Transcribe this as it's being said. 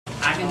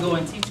I can go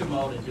in teacher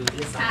mode and do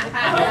this.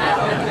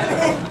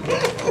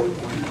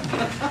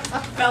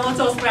 Fellow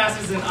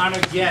Toastmasters and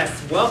honored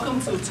guests, welcome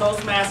to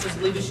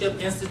Toastmasters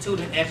Leadership Institute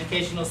and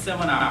Educational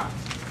Seminar.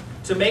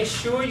 To make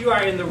sure you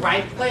are in the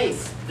right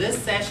place, this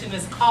session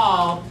is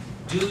called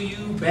Do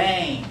You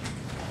Bang?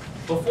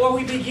 Before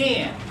we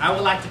begin, I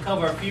would like to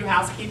cover a few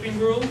housekeeping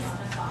rules.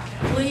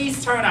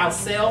 Please turn out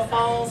cell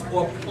phones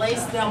or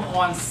place them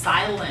on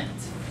silent.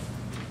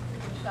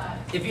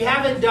 If you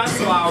haven't done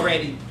so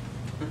already,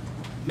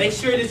 make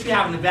sure that you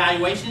have an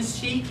evaluation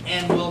sheet,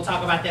 and we'll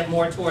talk about that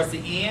more towards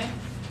the end.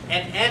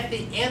 And at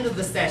the end of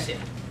the session,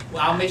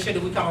 I'll make sure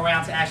that we come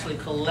around to actually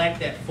collect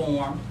that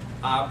form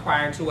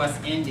prior to us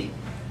ending.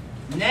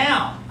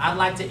 Now, I'd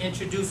like to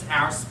introduce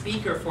our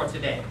speaker for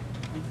today.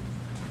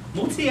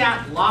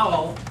 Mutiat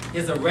Lawal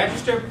is a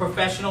registered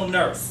professional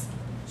nurse.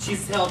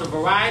 She's held a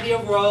variety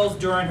of roles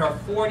during her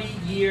 40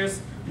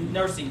 years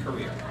nursing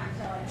career.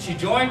 She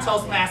joined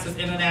Toastmasters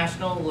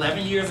International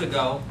 11 years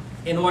ago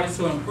in order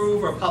to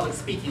improve her public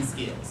speaking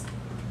skills.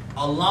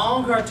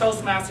 Along her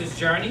Toastmasters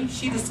journey,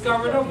 she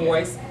discovered her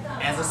voice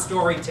as a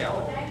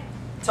storyteller.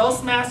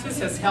 Toastmasters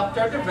has helped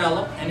her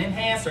develop and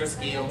enhance her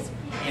skills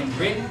in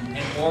written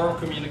and oral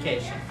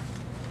communication.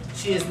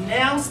 She is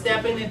now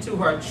stepping into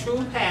her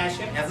true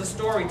passion as a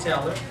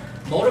storyteller,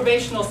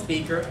 motivational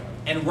speaker,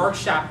 and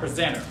workshop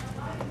presenter.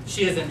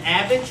 She is an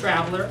avid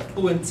traveler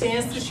who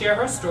intends to share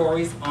her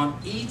stories on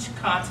each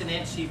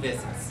continent she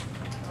visits.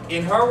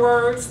 In her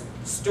words,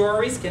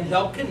 stories can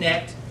help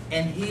connect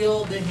and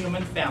heal the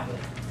human family.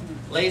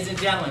 Ladies and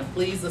gentlemen,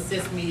 please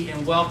assist me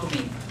in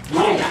welcoming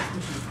Mutiat.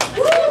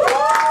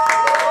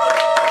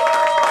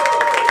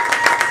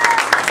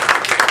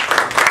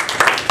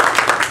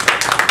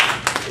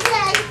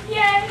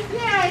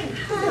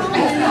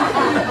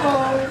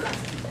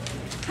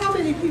 How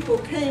many people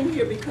came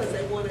here because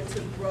they wanted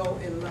to grow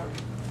and learn?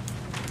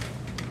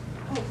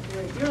 Oh,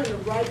 great. You're in the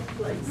right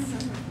place.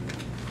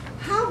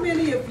 How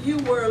many of you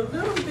were a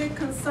little bit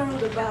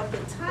concerned about the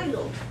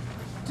title,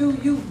 Do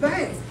You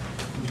Bang?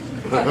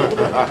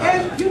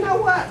 And you know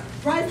what?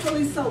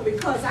 Rightfully so,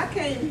 because I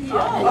came here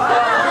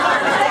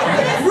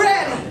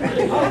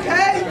ready,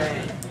 okay?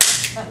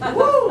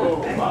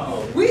 Woo!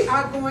 We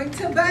are going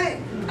to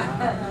bang.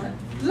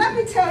 Let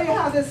me tell you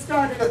how this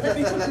started. Let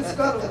me put this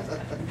going.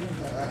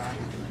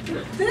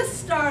 This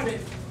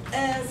started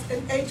as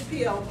an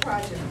HPL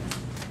project.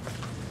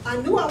 I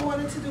knew I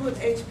wanted to do an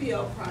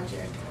HPL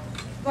project,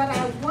 but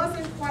I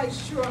wasn't quite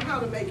sure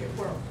how to make it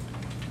work.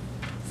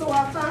 So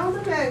I found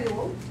a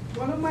manual,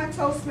 one of my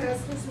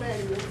Toastmasters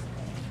manuals.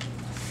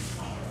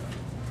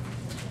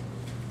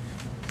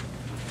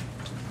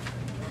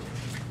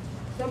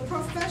 The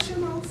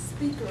Professional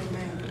Speaker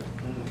Manual.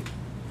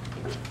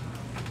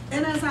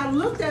 And as I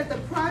looked at the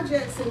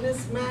projects in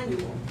this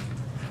manual,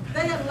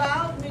 they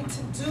allowed me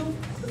to do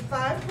the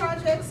 5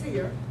 projects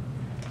here,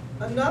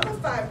 another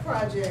 5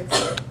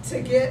 projects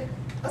to get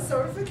a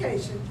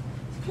certification.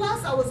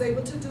 Plus, I was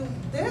able to do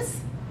this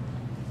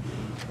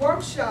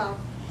workshop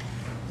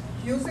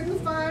using the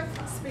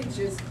 5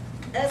 speeches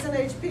as an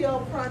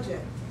HPL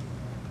project.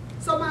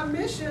 So my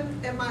mission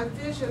and my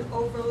vision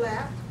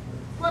overlapped.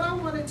 What I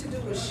wanted to do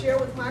was share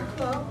with my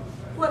club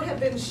what had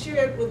been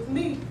shared with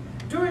me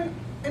during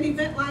an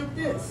event like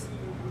this.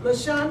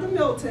 LaShonda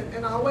Milton,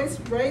 and I always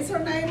raise her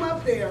name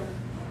up there,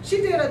 she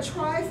did a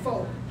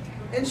trifold,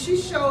 and she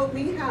showed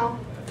me how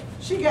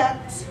she got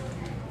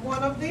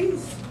one of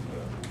these.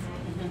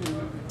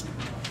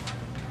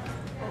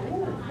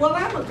 Well,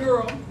 I'm a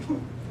girl.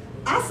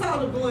 I saw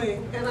the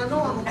bling, and I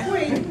know I'm a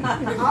queen.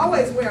 I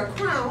always wear a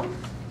crown.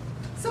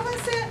 So I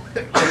said,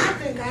 I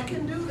think I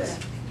can do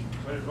that.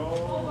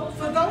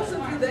 For those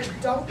of you that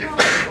don't know,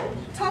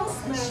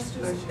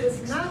 Toastmasters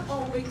is not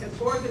only an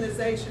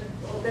organization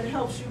that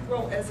helps you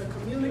grow as a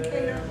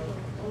communicator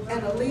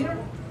and a leader,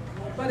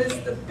 but it's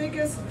the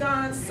biggest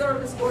darn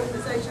service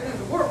organization in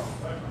the world.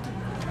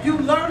 You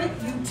learn it,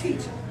 you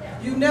teach it.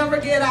 You never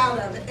get out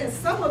of it, and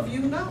some of you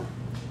know.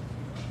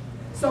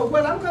 So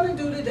what I'm going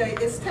to do today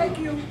is take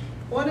you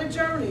on a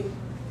journey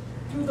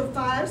through the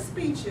 5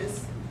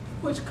 speeches,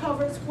 which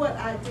covers what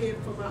I did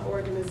for my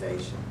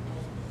organization.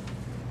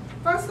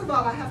 First of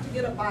all, I have to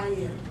get a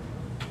buy-in.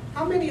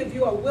 How many of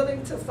you are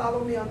willing to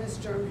follow me on this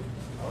journey?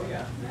 Oh,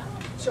 yeah.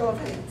 Show of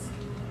hands.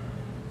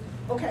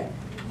 Okay,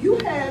 you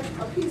had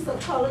a piece of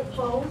colored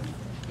foam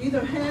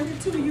either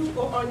handed to you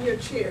or on your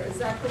chair. Is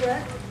that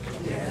correct?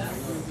 Yes.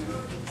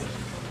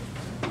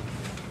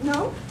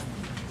 No?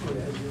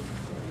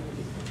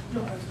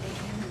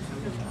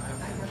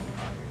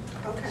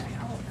 Okay.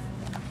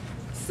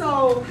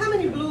 So, how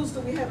many blues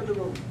do we have in the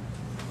room?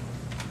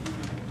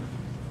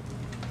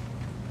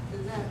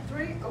 Is that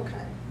 3?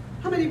 Okay.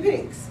 How many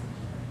pinks?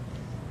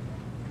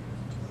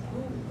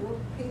 Ooh, more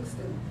pinks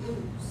than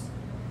blues.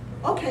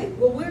 Okay,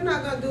 well, we're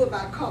not going to do it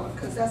by color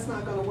because that's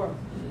not going to work.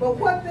 But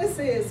what this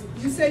is,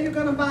 you say you're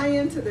going to buy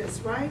into this,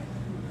 right?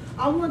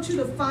 I want you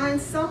to find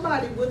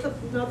somebody with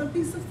another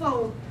piece of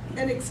foam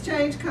and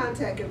exchange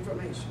contact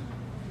information.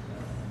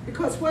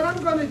 Because what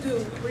I'm going to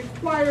do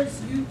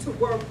requires you to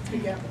work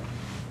together.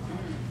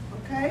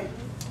 Okay?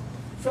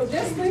 So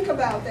just think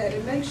about that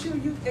and make sure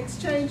you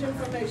exchange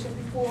information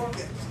before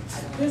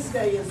this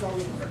day is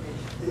over.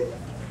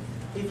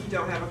 If you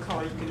don't have a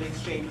color, you can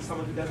exchange with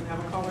someone who doesn't have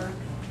a color.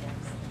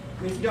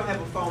 I mean, if you don't have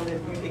a phone, then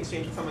you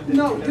exchange with someone who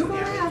No, doesn't you're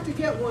gonna have have to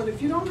get one.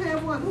 If you don't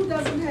have one, who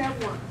doesn't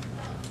have one?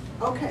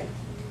 Okay.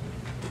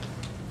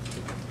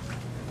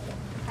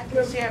 I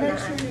can share Make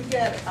mine. sure you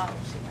get it. Oh,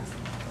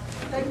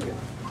 Thank you.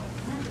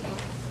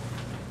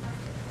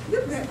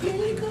 You can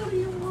any color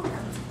you want.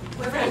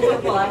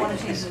 purple, I want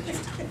to change it to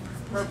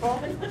purple.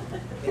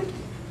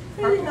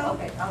 Here you go.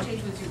 Okay, I'll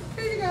change it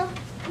to. Here you go.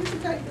 You can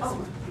take this Oh,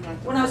 one.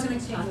 when I was going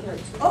to exchange it.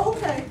 Oh,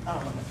 okay. Oh,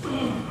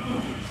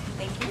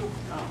 thank you.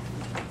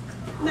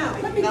 Now,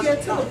 let me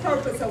get to the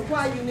purpose of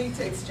why you need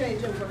to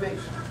exchange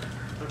information.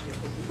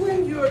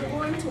 When you're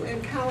going to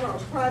encounter a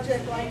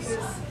project like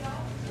this,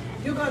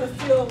 you're going to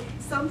feel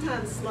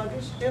sometimes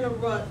sluggish, in a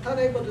rut,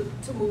 unable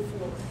to move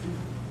forward.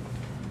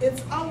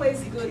 It's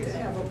always good to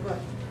have a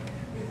buddy.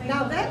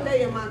 Now, that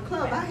day in my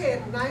club, I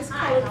had nice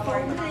colored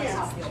foam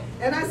hands.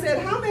 And I said,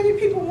 how many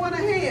people want a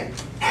hand?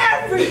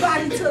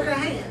 Everybody took a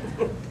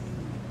hand.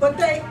 But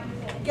they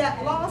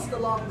got lost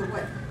along the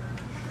way.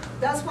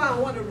 That's why I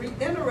want to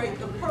reiterate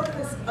the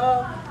purpose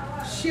of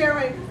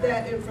sharing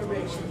that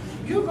information.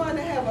 You're going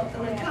to have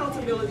an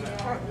accountability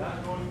partner,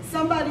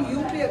 somebody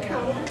you'll be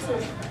accountable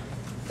to.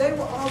 They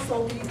will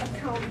also be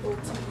accountable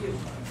to you.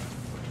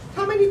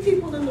 How many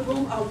people in the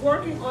room are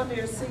working on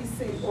their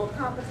CC or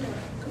competent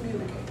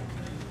communicator?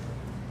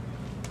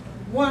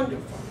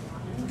 Wonderful.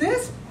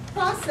 This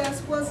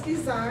process was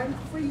designed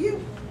for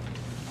you.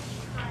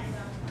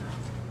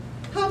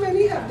 How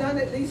many have done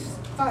at least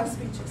 5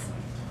 speeches?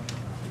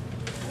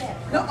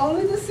 No,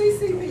 only the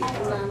CC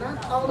people now,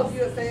 not all of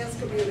you advanced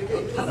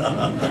communicators.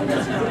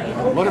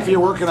 What if you're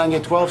working on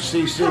your 12 How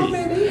CC?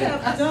 many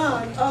have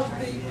done of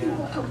the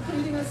people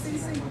completing a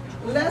CC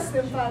less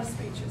than 5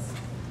 speeches?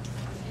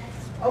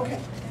 Okay,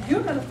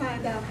 you're gonna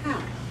find out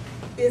how.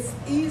 It's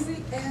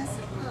easy as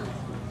pie,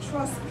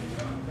 trust me.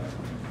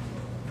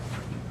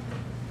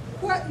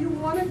 What you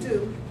wanna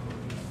do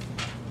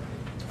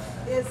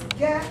is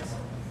get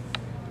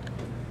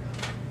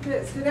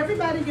this. Did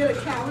everybody get a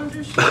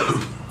calendar sheet?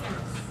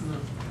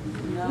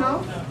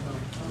 No?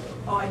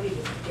 Oh, I did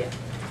it, yeah.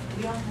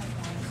 We all have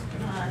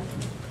one.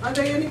 Are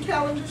there any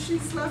calendar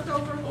sheets left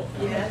over?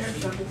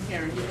 Yes.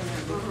 Karen, you don't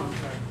have a phone.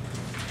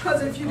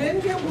 Because if you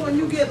didn't get one,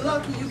 you get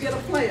lucky, you get a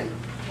planner.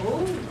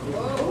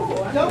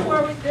 Oh, don't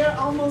worry, they're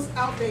almost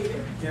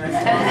outdated.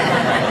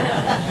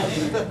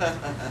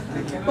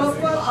 But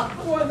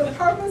for the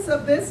purpose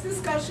of this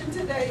discussion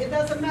today, it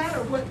doesn't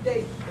matter what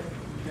date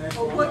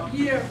or what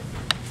year.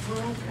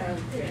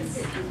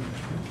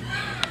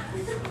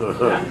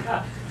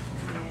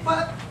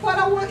 But what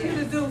I want you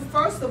to do,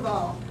 first of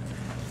all,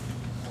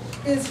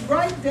 is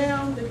write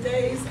down the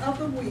days of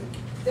the week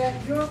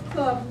that your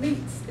club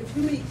meets. If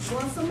you meet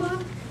once a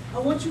month, I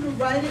want you to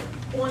write it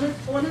on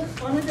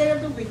a day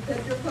of the week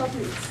that your club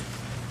meets.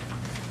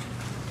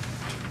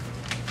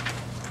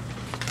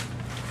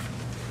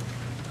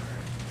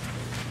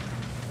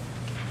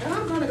 And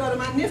I'm gonna go to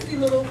my nifty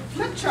little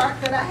flip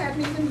chart that I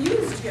hadn't even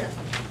used yet.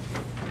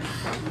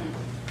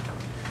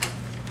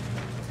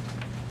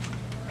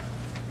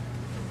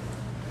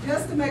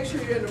 Just to make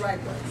sure you're in the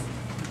right place.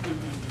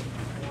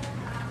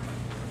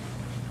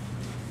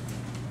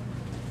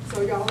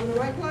 So y'all in the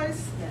right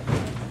place?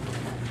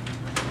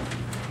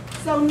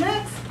 So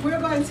next, we're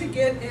going to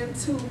get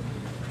into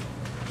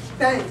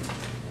BAANG.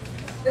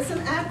 It's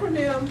an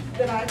acronym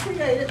that I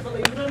created,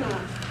 believe it or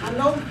not. I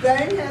know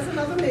BAANG has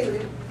another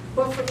meaning,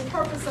 but for the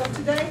purpose of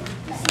today,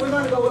 we're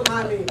going to go with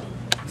my meaning.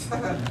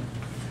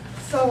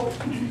 So,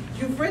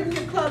 you've written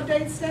your club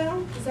dates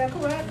down, is that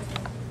correct?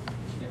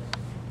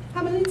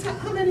 How many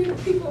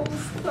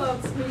people's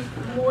clubs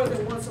meet more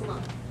than once a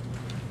month?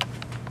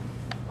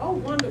 Oh,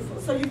 wonderful.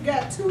 So you've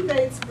got 2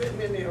 dates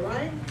written in there,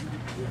 right?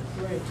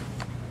 Great.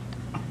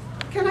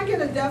 Can I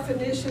get a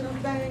definition of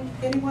BAANG?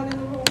 Anyone in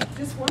the room?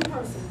 Just one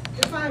person.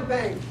 Define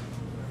BAANG.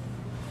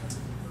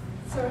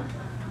 Sir?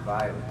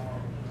 Violent.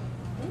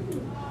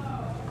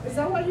 Is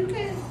that why you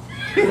came?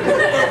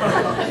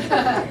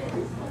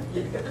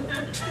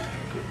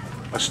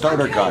 A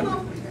starter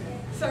gun.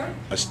 Sir?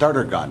 A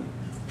starter gun.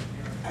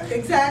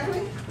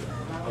 Exactly.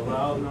 A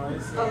loud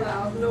noise. A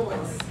loud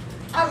noise.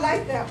 I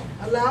like that one.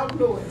 A loud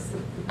noise.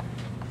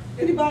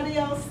 Anybody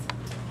else?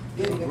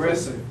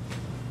 Aggressive.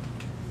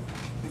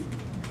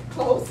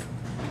 Close.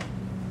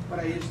 What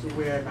I used to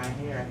wear in my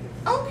hair.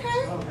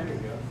 Okay. Oh, there you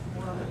go.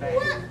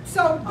 What?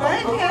 So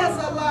BAANG has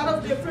a lot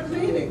of different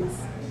meanings.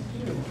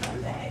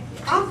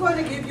 I'm going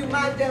to give you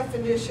my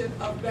definition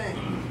of BAANG.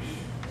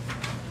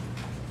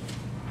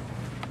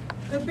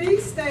 The B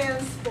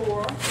stands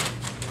for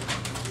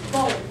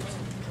bold.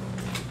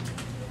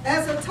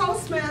 As a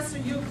Toastmaster,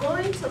 you're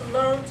going to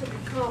learn to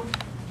become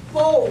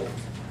bold.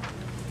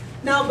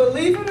 Now,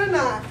 believe it or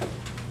not,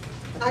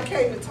 I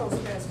came to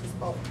Toastmasters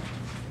bold.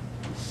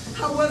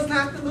 I was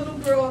not the little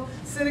girl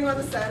sitting on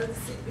the side of the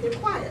seat being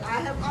quiet. I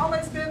have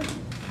always been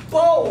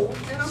bold,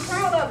 and I'm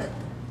proud of it.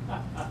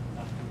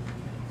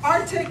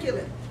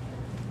 Articulate.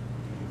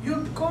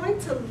 You're going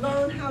to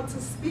learn how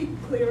to speak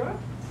clearer,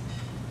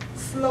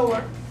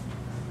 slower,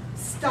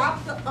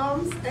 stop the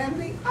ums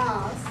and the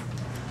ahs,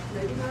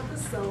 maybe not the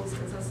so's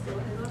because I still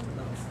hang on to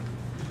those.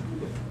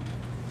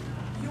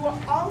 You are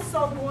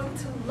also going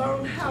to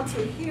learn how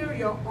to hear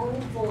your own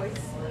voice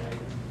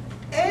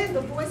and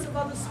the voice of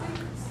other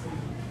speakers.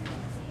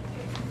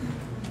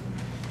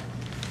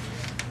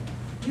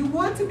 You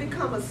want to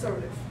become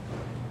assertive.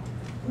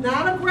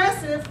 Not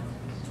aggressive,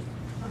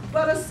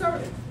 but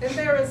assertive. And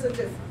there is a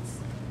difference.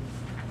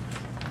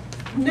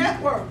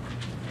 Network.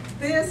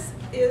 This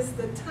is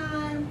the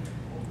time.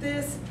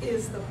 This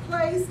is the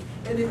place.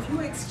 And if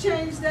you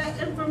exchange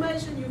that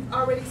information, you've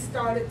already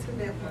started to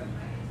network.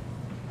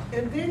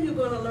 And then you're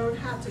going to learn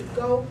how to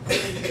go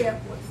and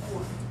get what you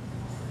want.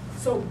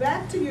 So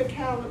back to your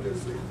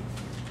calendars now.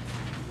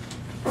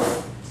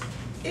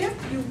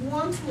 If you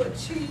want to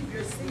achieve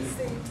your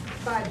CC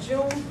by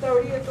June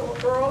 30th or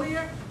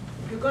earlier,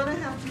 you're going to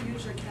have to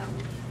use your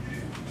calendar.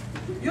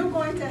 You're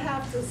going to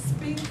have to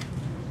speak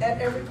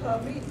at every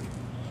club meeting.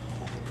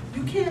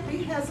 You can't be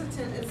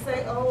hesitant and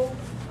say, oh,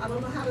 I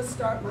don't know how to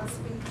start my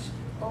speech.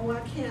 Oh, I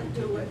can't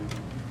do it.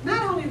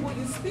 Not only will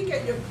you speak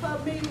at your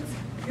club meetings,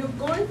 you're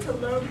going to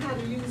learn how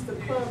to use the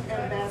Club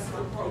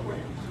Ambassador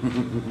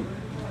Program.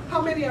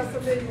 How many are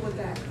familiar with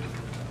that?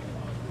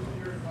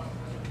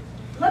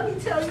 Let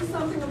me tell you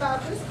something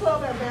about this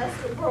Club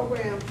Ambassador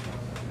Program.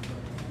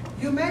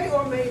 You may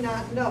or may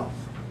not know,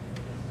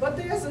 but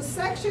there's a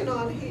section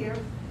on here.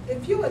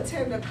 If you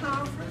attend a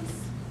conference,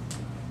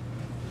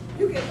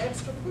 you get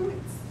extra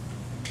points.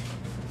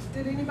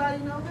 Did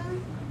anybody know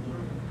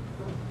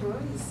that? Well,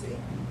 you see.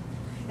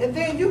 And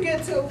then you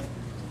get to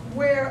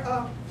wear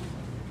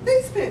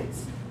these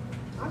pins.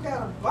 I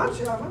got a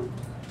bunch of them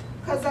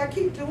because I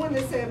keep doing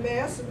this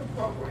ambassador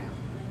program.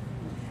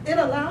 It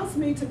allows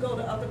me to go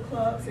to other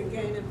clubs and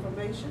gain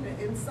information and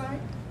insight.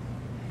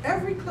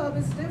 Every club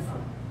is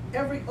different.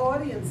 Every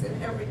audience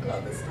in every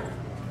club is different.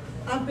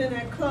 I've been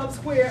at clubs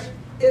where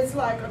it's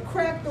like a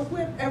crack the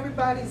whip,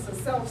 everybody's a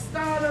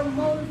self-starter,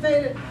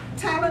 motivated,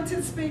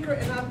 talented speaker,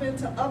 and I've been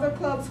to other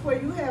clubs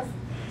where you have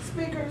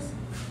speakers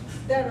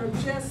that are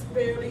just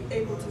barely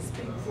able to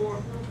speak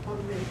for a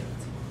minute.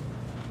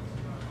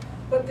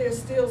 But they're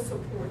still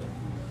supported.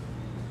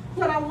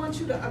 What I want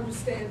you to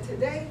understand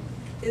today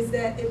is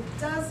that it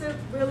doesn't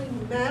really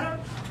matter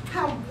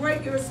how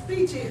great your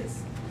speech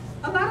is.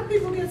 A lot of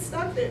people get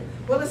stuck there.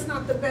 Well, it's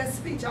not the best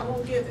speech, I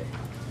won't give it.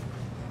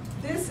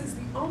 This is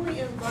the only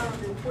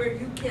environment where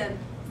you can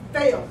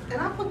fail.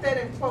 And I put that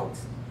in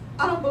quotes.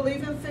 I don't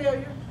believe in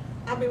failure.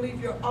 I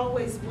believe you're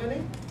always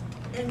winning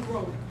and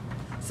growing.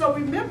 So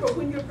remember,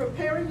 when you're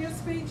preparing your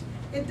speech,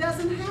 it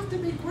doesn't have to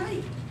be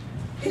great.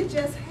 It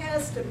just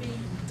has to be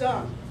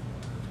done.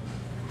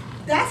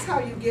 That's how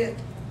you get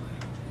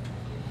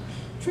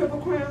triple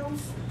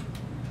crowns,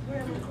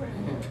 where are my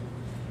crowns?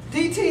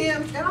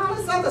 DTM, and all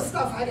this other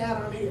stuff I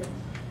got on here.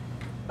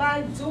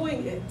 By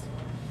doing it,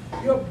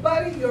 your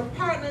buddy, your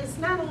partner is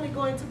not only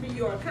going to be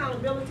your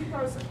accountability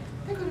person,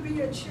 they're going to be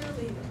your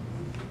cheerleader.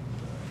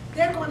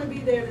 They're going to be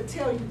there to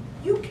tell you,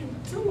 you can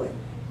do it.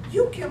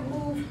 You can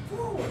move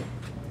forward.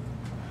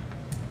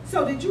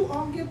 So did you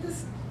all get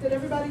this? Did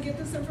everybody get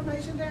this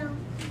information down?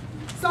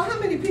 So how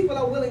many people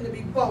are willing to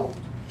be bold,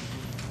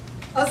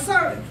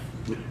 assertive,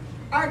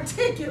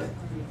 articulate,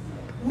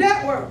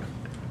 network,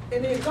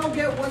 and then go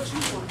get what you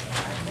want?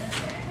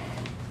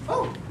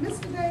 Oh,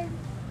 Mr. Dave.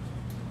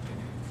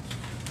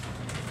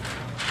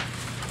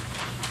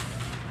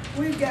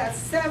 We've got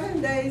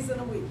 7 days in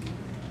a week.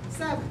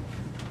 7.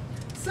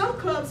 Some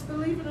clubs,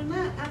 believe it or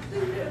not, I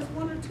think there's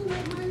 1 or 2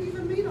 that might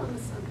even meet on a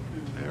Sunday.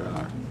 There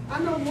are. I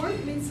know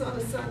one meets on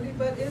a Sunday,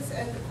 but it's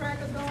at the crack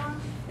of dawn,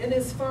 and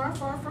it's far,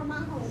 far from my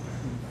home.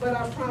 But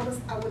I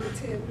promised I would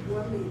attend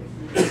one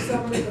meeting, so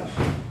I'm gonna go.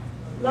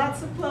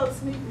 Lots of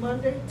clubs meet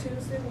Monday,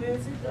 Tuesday,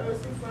 Wednesday,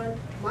 Thursday, Friday.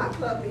 My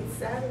club meets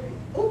Saturday.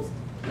 Oops,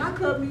 my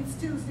club meets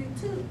Tuesday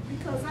too,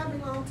 because I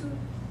belong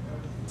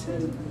to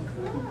 2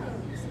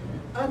 clubs.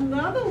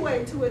 Another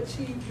way to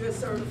achieve your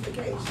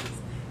certifications,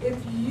 if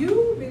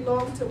you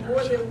belong to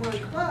more than one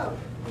club,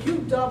 you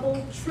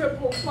double,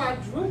 triple,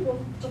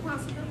 quadruple the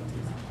possibilities.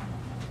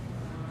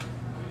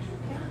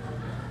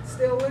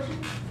 Still with me?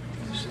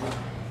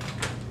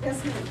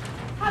 Yes, ma'am.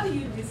 How do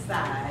you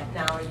decide,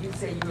 now you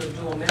say you're a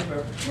dual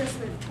member, Yes,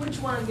 ma'am. which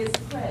one gets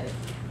the credit?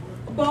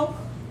 Both.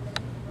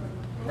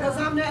 Because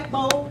I'm that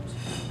bold.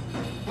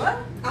 What?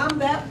 I'm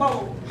that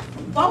bold.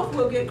 Both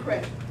will get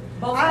credit.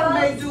 Both I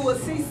may clubs? do a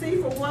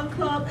CC for one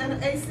club and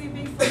an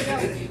ACB for the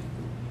other.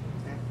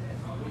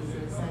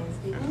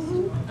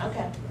 Mhm.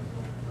 Okay.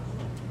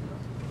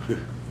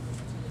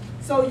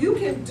 So you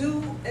can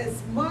do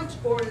as much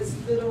or as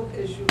little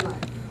as you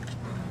like.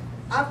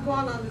 I've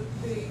gone on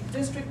the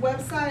district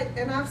website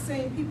and I've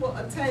seen people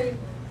attain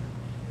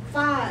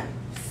 5,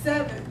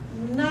 7,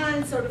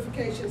 9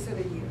 certifications in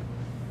a year.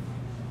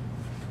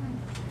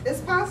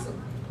 It's possible.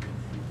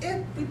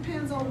 It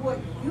depends on what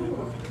you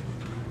want.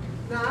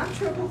 Now, I've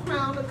triple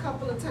crowned a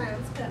couple of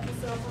times, pat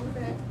myself on the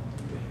back.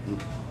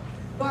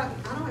 but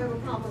I don't have a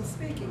problem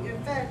speaking. In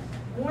fact,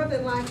 more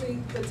than likely,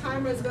 the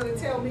timer is going to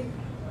tell me.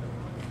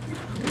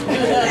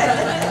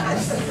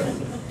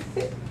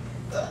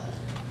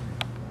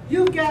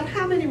 You've got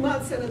how many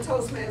months in a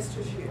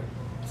Toastmasters year?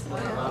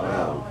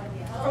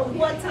 From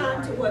what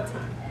time to what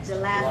time?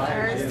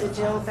 July 1st to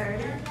June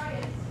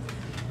 30th.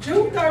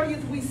 June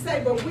 30th we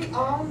say, but we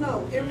all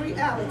know in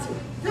reality,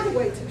 don't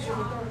wait till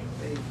June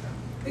 30th.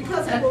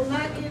 Because you will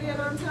not get in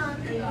on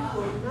time and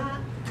you will not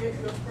get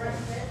your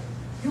credit.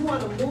 You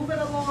want to move it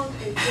along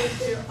and get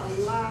there a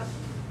lot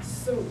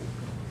sooner.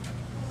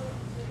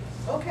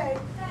 Okay,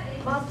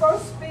 my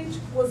first speech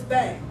was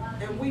BAANG,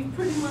 and we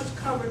pretty much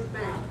covered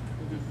BAANG.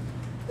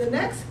 The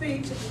next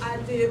speech I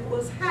did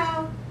was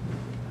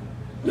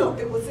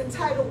it was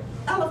entitled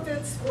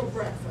Elephants for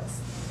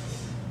Breakfast.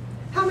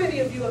 How many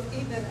of you have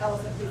eaten an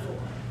elephant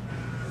before?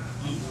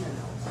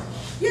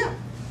 Yeah.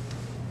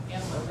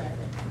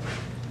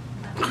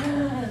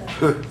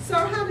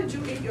 Sir, how did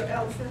you eat your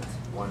elephant?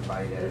 One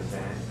bite at a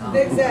time.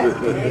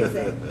 Exactly.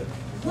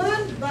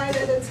 One bite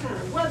at a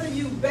time. Whether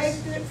you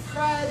baked it,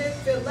 fried it,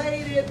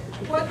 filleted it,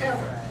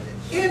 whatever.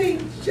 Any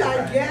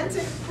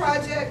gigantic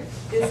project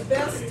is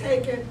best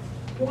taken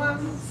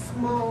one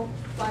small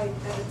bite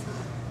at a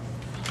time.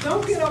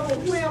 Don't get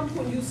overwhelmed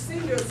when you see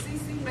your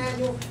CC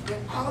manual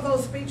and all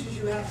those speeches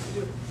you have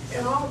to do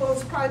and all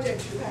those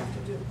projects you have to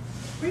do.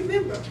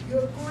 Remember,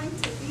 you're going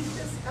to eat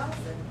this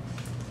elephant.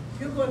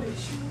 You're going to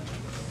chew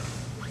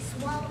it,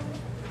 swallow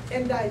it,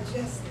 and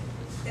digest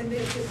it, and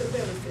then get the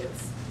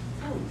benefits.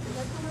 Oh, did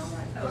that come out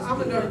right? Well,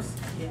 I'm a nurse.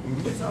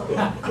 So,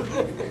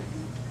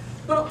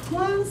 but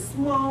one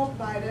small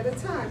bite at a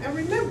time. And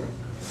remember,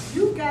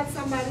 you've got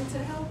somebody to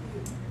help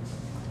you.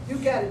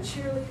 You've got a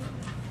cheerleader,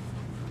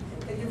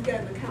 and you've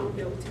got an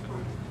accountability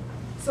partner.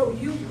 So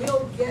you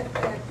will get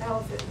that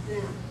elephant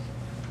down.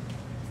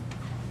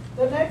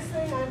 The next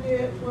thing I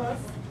did was,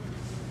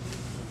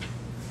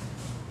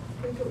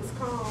 I think it was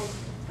called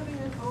Putting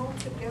It All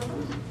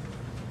Together.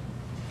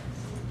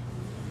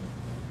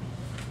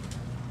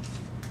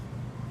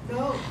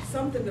 No,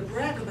 something to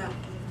brag about.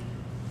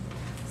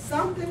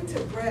 Something to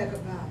brag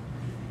about.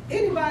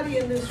 Anybody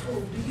in this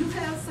room, do you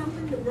have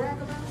something to brag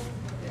about?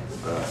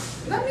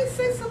 Let me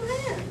see some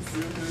hands.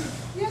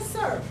 Yes,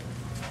 sir.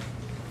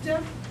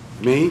 Jeff?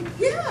 Me?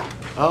 Yeah.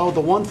 Oh, the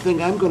one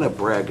thing I'm gonna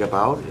brag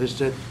about is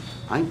that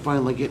I'm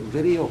finally getting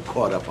video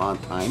caught up on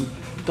time,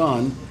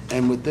 done,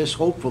 and with this,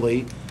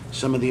 hopefully,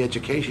 some of the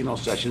educational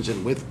sessions,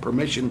 and with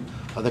permission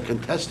of the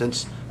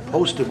contestants,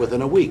 posted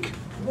within a week.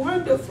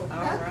 Wonderful.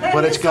 That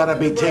But is it's gotta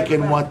something be to brag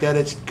taken about.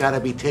 it's gotta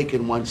be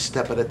taken one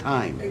step at a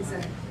time.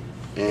 Exactly.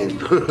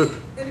 And,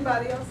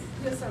 Anybody else?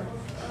 Yes, sir.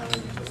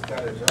 Just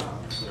got a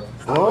job, so.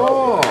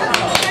 oh,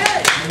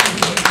 Okay.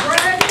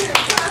 Bragging and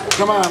talking.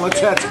 come on,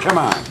 come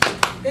on.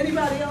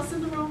 Anybody else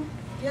in the room?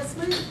 Yes,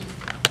 ma'am.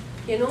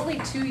 In only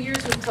 2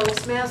 years with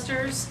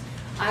Toastmasters,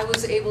 I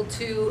was able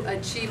to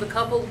achieve a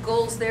couple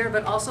goals there,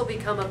 but also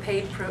become a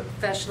paid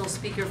professional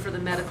speaker for the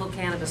medical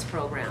cannabis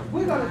program.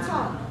 We're gonna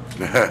talk.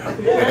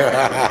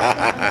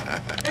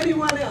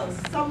 Anyone else?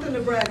 Something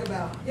to brag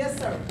about? Yes,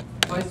 sir.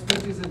 My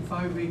speech is in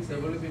 5 weeks.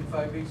 I've only been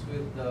 5 weeks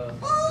with Oh,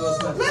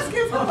 Toastmasters. let's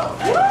give him a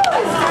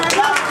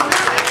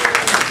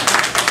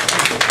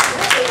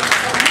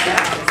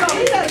So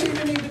he doesn't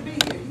even need to be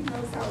here. He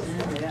knows how it's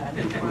done.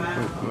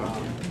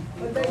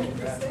 But thank you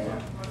for saying.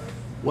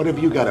 What have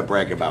you gotta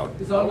brag about?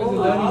 It's always a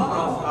learning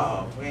process.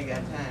 Oh, we ain't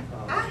got time for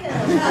I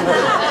have.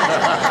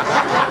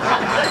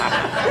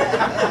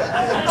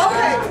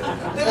 Okay,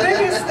 the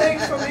biggest thing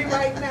for me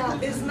right now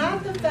is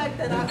not the fact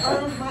that I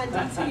earned my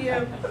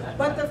DTM,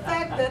 but the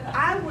fact that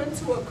I went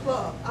to a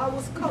club. I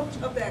was coach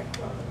of that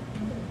club.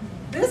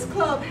 This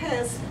club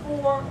has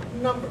 4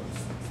 numbers.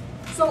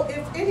 So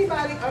if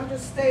anybody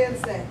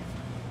understands that,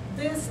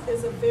 this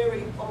is a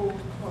very old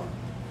club.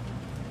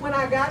 When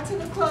I got to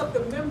the club,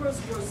 the members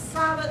were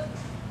solid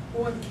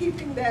on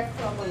keeping that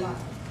club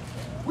alive.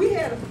 We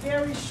had a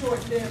very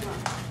short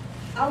deadline.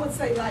 I would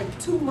say like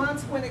 2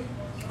 months when it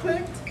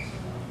clicked.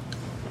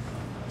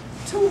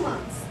 2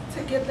 months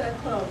to get that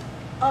club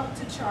up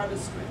to Charter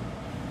Street.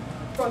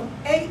 From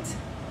 8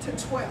 to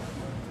 12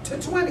 to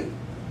 20.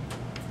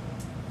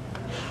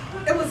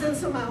 It was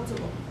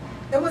insurmountable.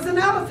 It was an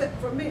elephant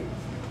for me.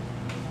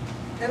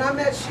 And I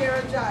met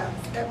Sharon Giles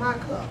at my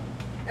club.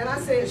 And I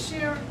said,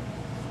 Sharon,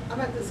 I'm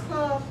at this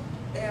club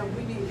and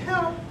we need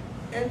help.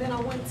 And then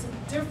I went to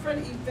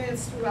different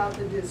events throughout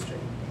the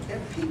district. And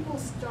people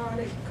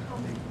started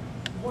coming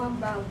one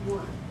by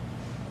one.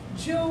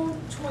 June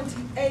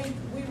 28th,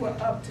 we were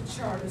up to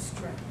Charter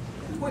Street,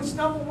 which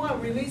number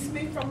one, released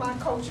me from my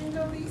coaching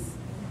duties,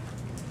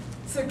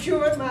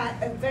 secured my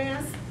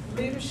advanced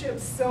leadership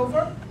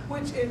silver,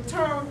 which in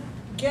turn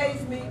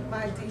gave me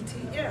my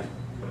DTM.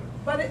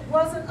 But it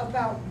wasn't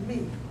about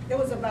me. It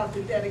was about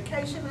the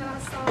dedication that I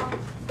saw,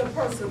 the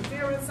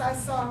perseverance I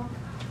saw,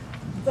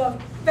 the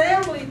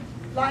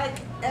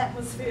family-like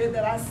atmosphere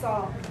that I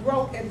saw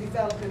grow and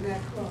develop in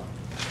that club.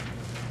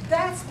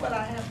 That's what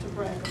I have to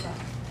brag about.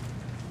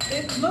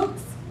 It looked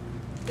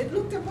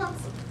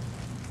impossible.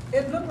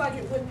 It looked like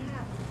it wouldn't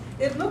happen.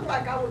 it looked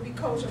like I would be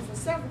coaching for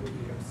several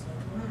years.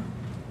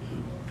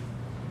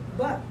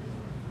 But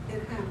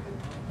it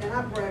happened, and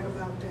I brag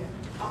about that.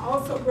 I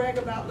also brag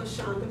about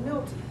LaShonda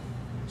Milton.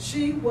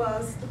 She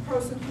was the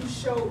person who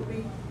showed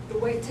me the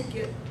way to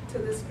get to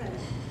this path.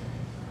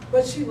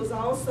 But she was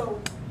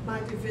also my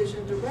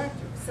division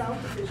director,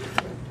 South Division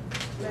Director,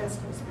 last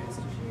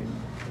Toastmasters year.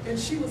 And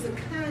she was a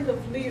kind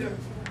of leader,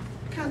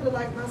 kind of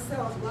like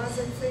myself,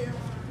 laissez-faire.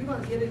 You're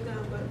gonna get it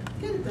done,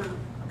 but get it done,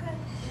 okay?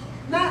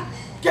 Not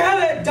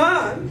get it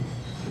done.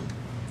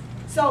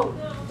 So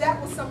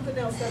that was something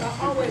else that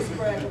I always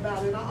brag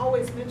about, and I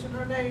always mention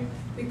her name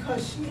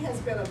because she has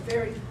been a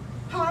very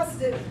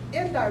positive,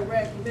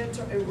 indirect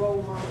mentor and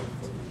role model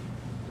for me.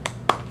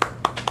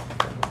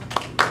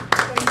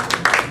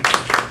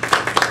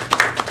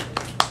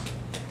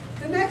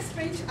 The next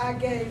speech I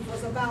gave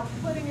was about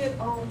putting it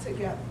all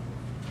together.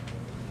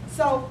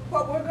 So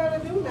what we're going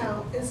to do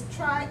now is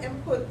try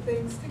and put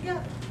things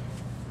together.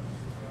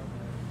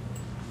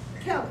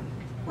 Kelly,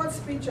 what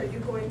speech are you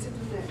going to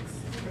do next?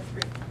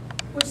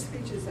 Which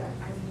speech is that?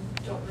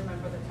 I don't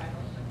remember the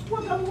title.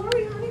 Well, don't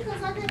worry, honey,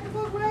 because I got the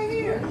book right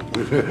here.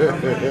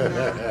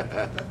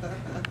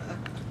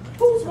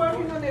 Who's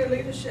working on their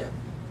leadership?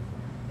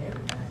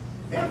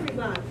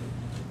 Everybody.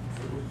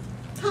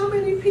 How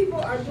many people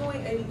are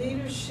doing a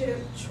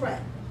leadership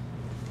track?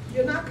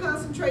 You're not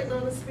concentrating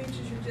on the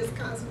speeches, you're just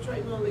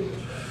concentrating on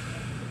leadership.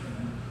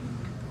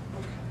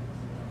 Okay.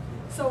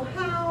 So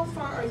how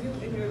far are you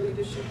in your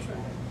leadership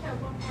track? I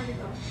have one more to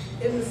go.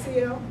 In the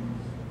CL?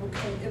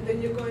 Okay, and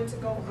then you're going to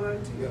go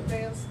on to your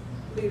advanced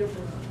leader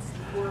runs.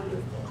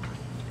 Wonderful.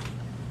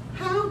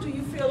 How do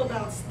you feel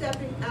about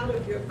stepping out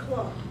of your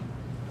club?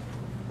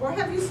 Or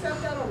have you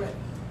stepped out already?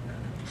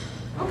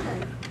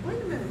 Okay,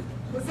 wait a minute.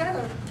 Was that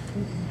a...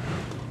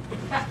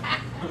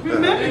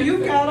 Remember,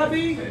 you gotta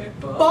be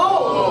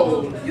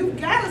bold. You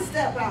gotta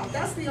step out.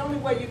 That's the only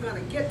way you're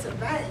gonna get to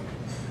BAANG.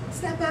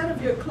 Step out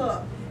of your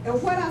club. And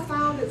what I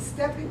found in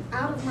stepping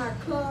out of my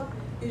club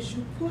is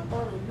you put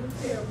on a new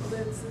pair of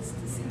lenses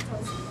to see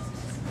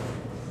Toastmasters.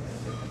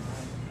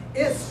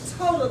 It's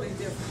totally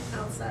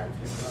different outside of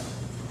your club.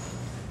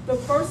 The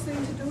first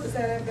thing to do is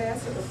that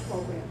ambassador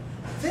program.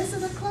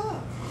 Visit a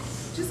club.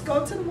 Just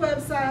go to the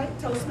website,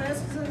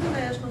 Toastmasters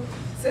International,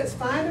 says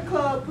find a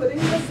club, put in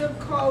your zip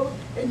code,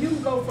 and you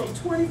can go from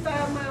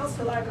 25 miles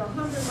to like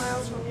 100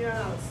 miles from your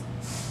house.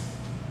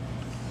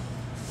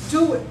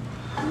 Do it.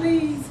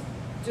 Please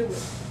do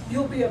it.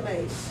 You'll be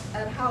amazed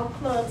at how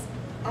clubs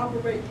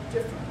operate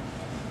differently.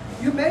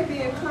 You may be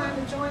inclined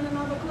to join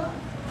another club,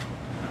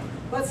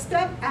 but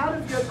step out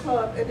of your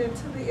club and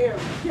into the area.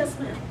 Yes,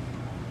 ma'am.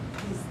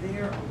 Is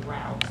there a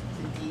route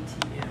to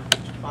DTM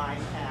to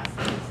bypass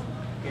this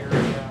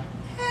area?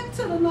 Heck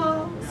to the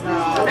no. No.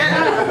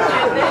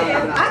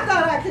 I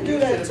thought I could do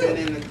that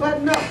too,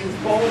 but no. Is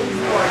Bowling Green,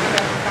 you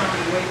have found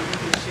a way that you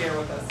can share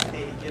with us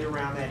today to get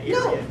around that area?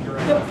 No, if you're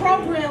out the there?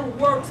 program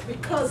works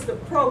because the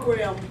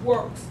program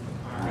works.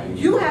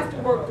 You have to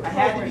work the I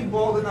had to be program.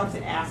 bold enough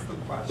to ask the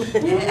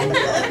question.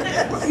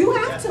 You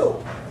have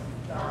to.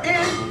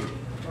 And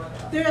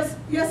there's,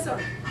 yes, sir.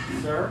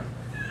 Sir?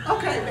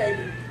 Okay,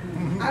 baby.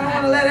 I don't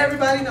want to let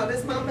everybody know, this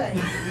is my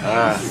baby.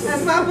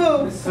 That's my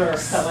boo. Sir,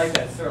 I like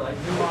that, sir, like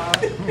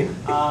nuance.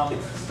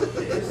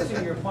 Just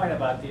to your point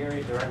about the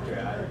area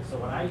director, so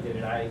when I did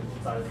it, I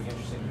thought it would be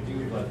interesting to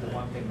do, but the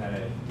one thing that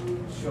it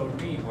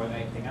showed me more than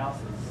anything else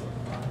is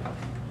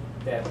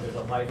that there's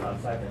a life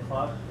outside the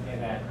club,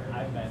 and that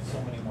I've met so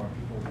many more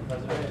people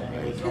because of it. And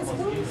it was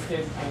almost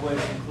instant. It was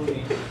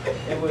including.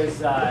 It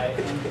was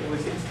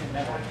instant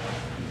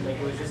networking. Like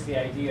it was just the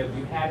idea of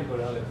you had to go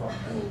to other clubs.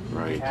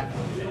 Right. You have to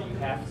do that. You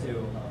have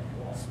to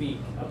speak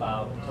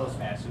about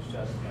Toastmasters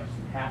just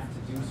you have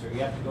to do so.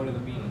 You have to go to the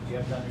meetings. You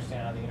have to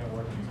understand how the inner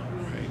workings are.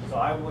 Right. So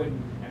I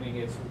wouldn't. I mean,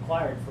 it's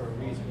required for a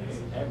reason.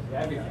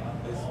 Everything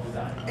is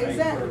designed. Right, for a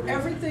Exactly, reason.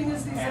 everything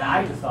is designed. And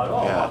I just thought,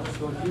 oh, Yeah. I'll just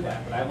go do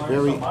that. But I learned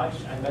Very- so much.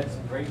 I met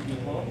some great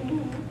people,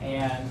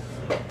 and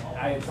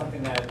I had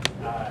something that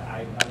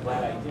I'm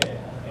glad I did,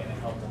 and it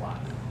helped a lot.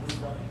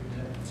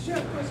 Sure,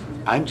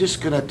 question. I'm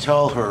just gonna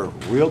tell her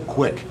real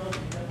quick,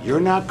 you're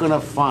not gonna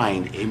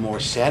find a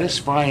more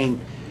satisfying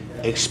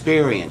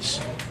experience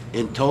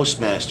in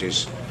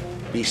Toastmasters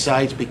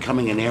besides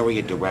becoming an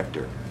area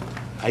director.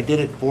 I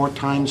did it 4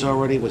 times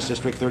already, was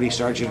District 30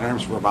 Sergeant at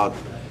Arms for about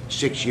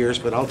 6 years,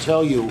 but I'll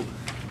tell you,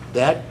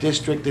 that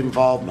district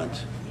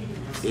involvement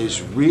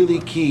is really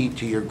key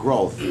to your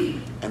growth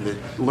and the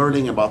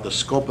learning about the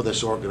scope of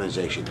this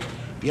organization.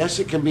 Yes,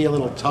 it can be a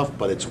little tough,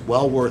 but it's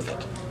well worth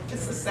it.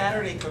 It's a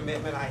Saturday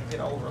commitment, it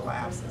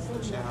overlaps, it's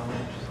the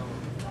challenge.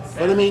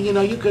 But I mean,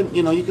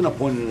 you can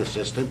appoint an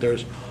assistant.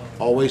 There's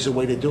always a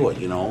way to do it,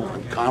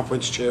 and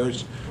conference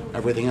chairs,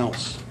 everything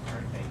else.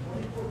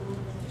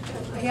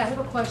 Yeah, I have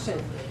a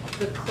question.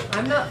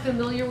 I'm not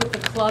familiar with the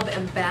Club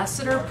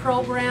Ambassador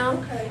Program.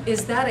 Okay.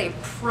 Is that a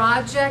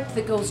project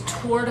that goes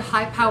toward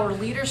high-power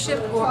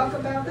leadership? We'll Or talk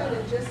about that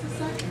in just a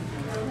second.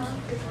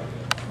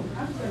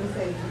 I was gonna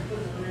say,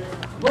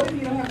 what if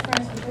you don't have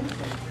transportation?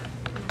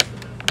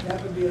 That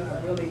would be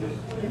a really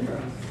interesting.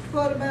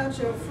 What about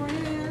your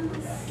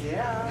friends?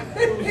 Yeah,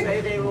 who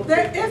say they will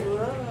There- pick you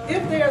up.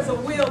 if there's a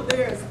will,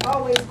 there's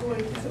always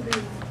going to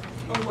be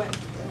a way.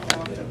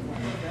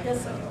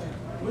 Yes, sir.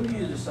 When do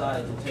you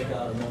decide to take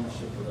out a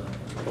membership with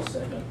a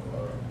second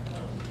or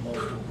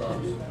multiple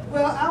clubs?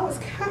 Well, I was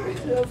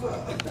kind of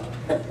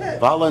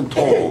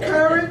Voluntold.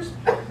 encouraged,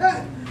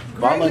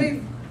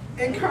 greatly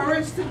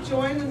encouraged to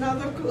join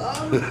another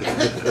club. I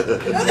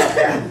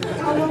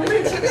won't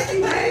mention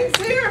any names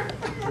here.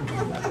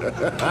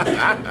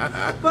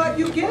 But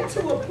you get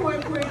to a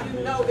point where you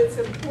know it's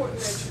important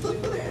that you do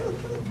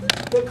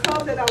that. The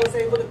club that I was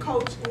able to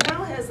coach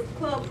now has a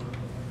club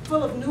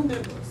full of new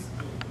members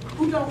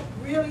who don't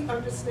really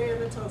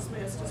understand the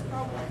Toastmasters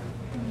program.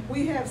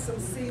 We have some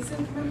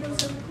seasoned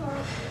members in the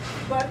club,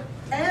 but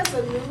as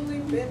a newly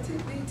minted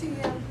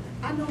DTM,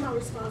 I know my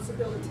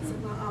responsibilities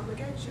and my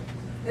obligation.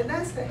 And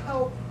that's to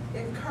help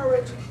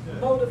encourage,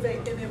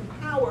 motivate, and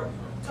empower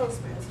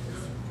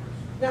Toastmasters.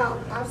 Now,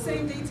 I've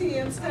seen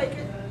DTMs take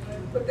it,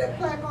 put that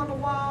plaque on the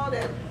wall,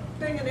 that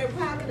thing in their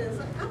pocket, and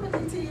say, I'm a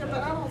DTM,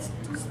 but I don't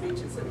do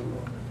speeches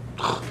anymore.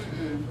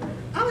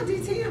 I'm a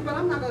DTM, but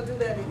I'm not gonna do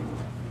that anymore.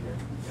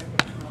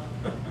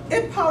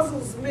 It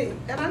puzzles me,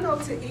 and I know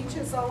to each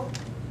his own,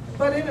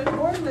 but in an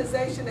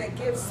organization that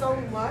gives so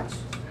much,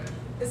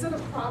 is it a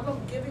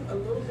problem giving a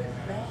little bit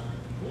back?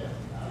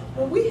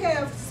 When we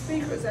have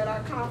speakers at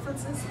our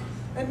conferences,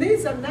 and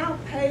these are now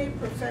paid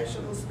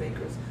professional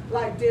speakers,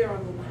 like Darren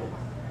McCoy,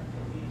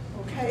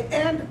 okay,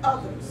 and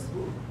others,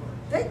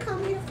 they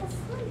come here for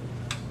free.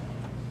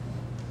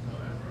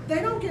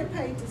 They don't get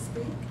paid to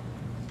speak,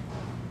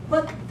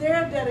 but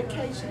their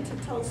dedication to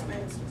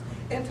Toastmasters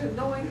and to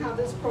knowing how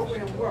this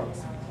program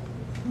works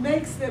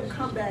makes them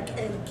come back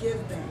and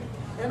give back.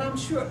 And I'm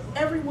sure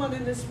everyone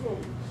in this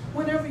room,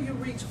 whenever you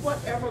reach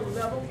whatever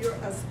level you're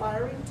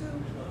aspiring to,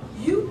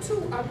 you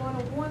too are going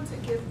to want to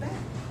give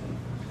back.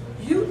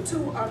 You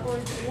too are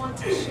going to want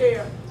to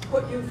share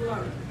what you've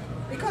learned,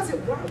 because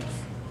it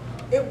works.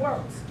 It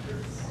works.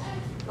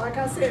 Like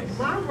I said,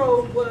 my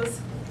road was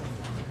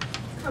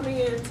coming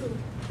in to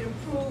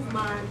improve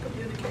my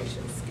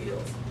communication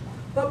skills.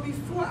 But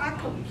before I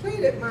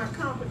completed my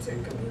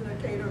competent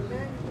communicator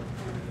manual,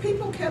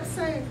 people kept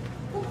saying,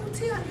 well,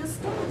 Hotel, your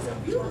stories are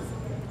beautiful.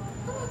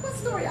 I'm like, what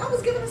story? I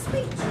was giving a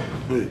speech.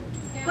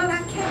 But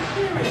I kept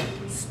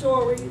hearing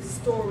story,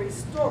 story,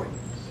 story.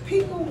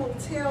 People will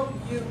tell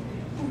you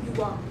who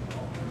you are.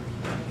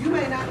 You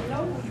may not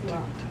know who you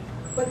are,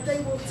 but they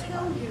will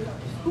tell you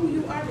who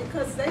you are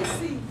because they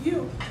see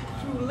you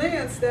through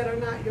lenses that are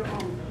not your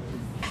own.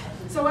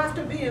 So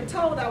after being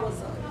told I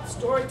was a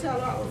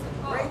storyteller, I was a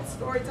great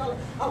storyteller,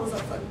 I was a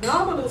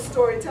phenomenal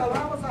storyteller,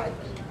 I was like,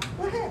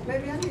 well, heck,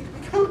 maybe I need to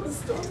become a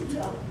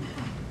storyteller.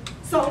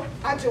 So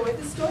I joined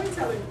the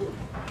storytelling group.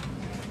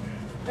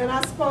 And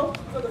I spoke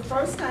for the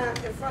first time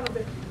in front of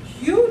a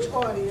huge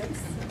audience,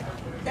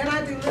 and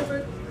I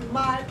delivered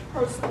my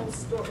personal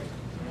story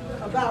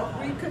about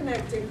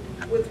reconnecting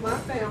with my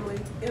family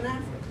in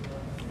Africa.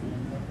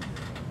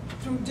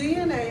 Through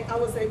DNA, I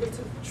was able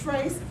to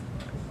trace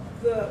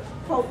the,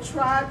 quote,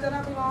 tribe that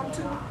I belonged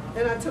to,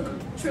 and I took a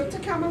trip to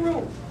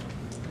Cameroon,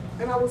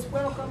 and I was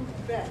welcomed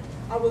back.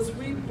 I was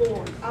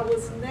reborn. I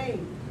was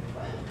named.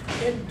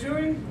 And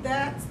during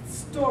that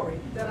story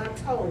that I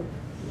told,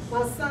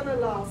 my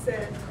son-in-law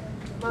said,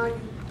 Ma, you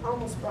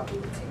almost brought me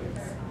to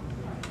tears.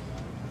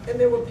 And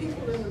there were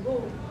people in the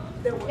room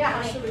that were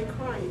actually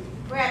crying.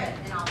 Grab it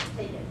and I'll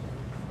take it.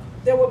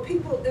 There were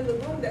people in the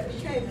room that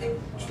became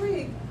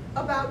intrigued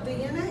about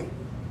DNA,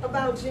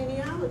 about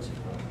genealogy.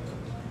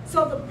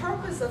 So the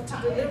purpose of to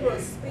deliver a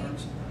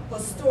speech, a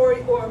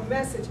story, or a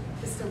message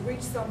is to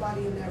reach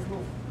somebody in that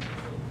room.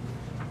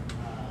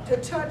 To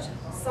touch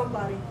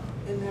somebody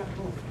in that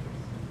room.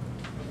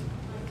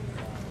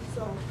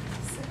 So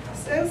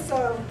since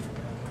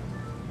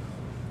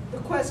the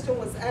question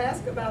was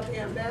asked about the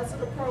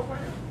ambassador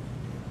program,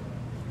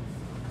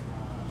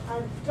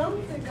 I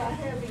don't think I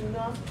have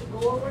enough to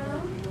go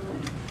around,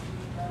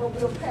 but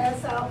we'll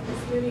pass out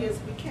as many as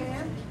we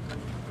can.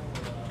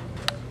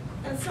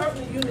 And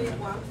certainly you need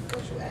one,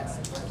 because you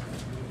asked the question.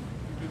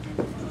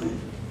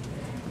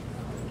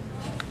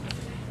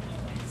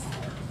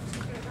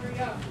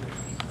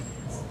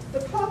 The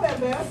Club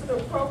Ambassador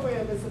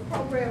program is a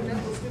program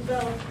that was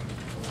developed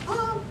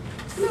a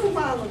little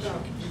while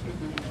ago.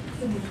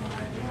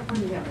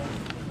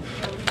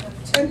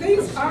 And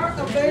these are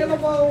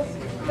available,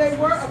 they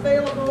were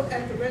available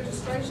at the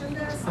registration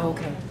desk.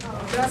 Okay.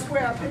 That's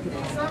where I picked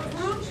these up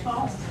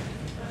from.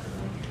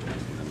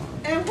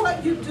 And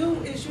what you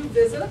do is you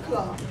visit a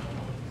club,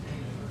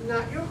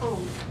 not your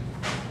own.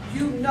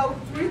 You know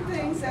 3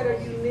 things that are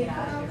unique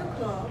about the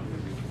club.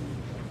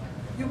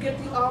 You get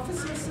the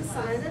officers to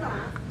sign it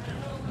off,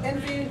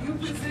 and then you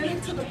present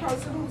it to the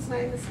person whose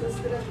name is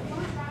listed at the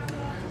bottom.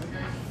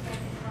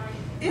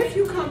 If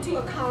you come to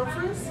a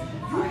conference,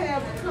 you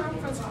have the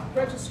conference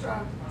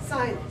registrar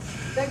sign it.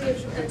 That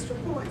gives you extra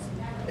points.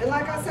 And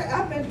like I said,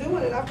 I've been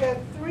doing it. I've got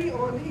 3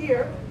 on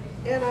here,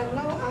 and I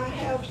know I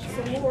have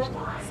some more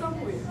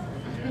somewhere.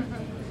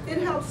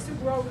 It helps to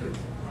grow you.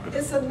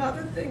 It's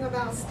another thing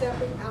about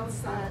stepping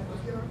outside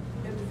of your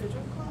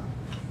individual club,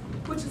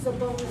 which is a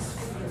bonus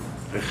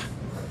for you.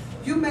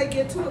 You may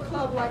get to a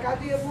club like I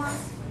did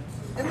once,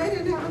 and they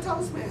didn't have a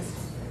Toastmaster.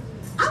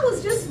 I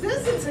was just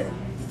visiting.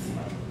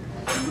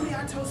 You be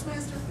our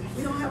Toastmaster?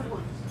 We don't have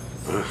one.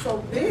 So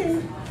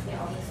being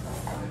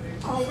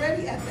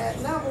already at that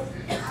level,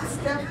 I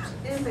stepped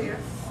in there,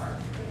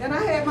 and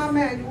I had my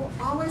manual.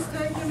 Always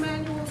take your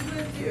manuals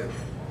with you.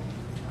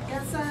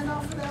 Got signed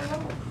off for that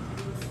role.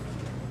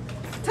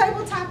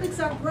 Table topics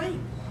are great.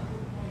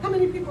 How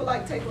many people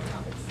like table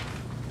topics?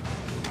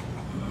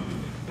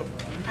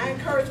 I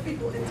encourage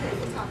people in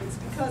table topics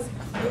because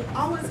you're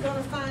always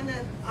going to find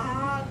that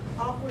odd,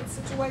 awkward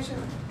situation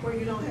where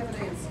you don't have an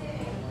answer.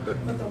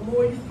 But the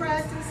more you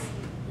practice,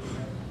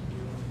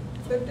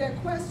 flip that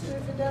question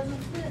if it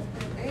doesn't fit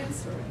and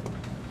answer it.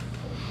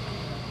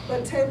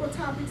 But table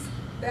topics,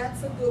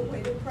 that's a good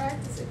way to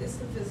practice it, is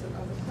to visit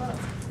other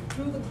clubs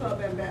through the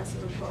Club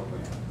Ambassador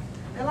Program.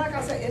 And like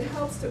I said, it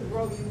helps to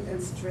grow you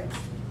and stretch.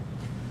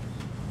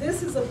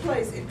 This is a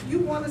place, if you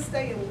want to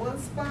stay in one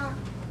spot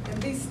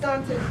and be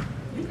stunted,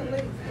 you can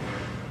leave.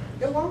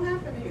 It won't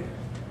happen here.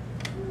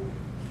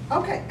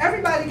 Okay,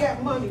 everybody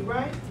got money,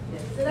 right?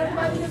 Did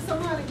everybody get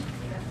some money?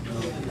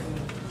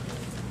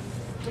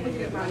 Let me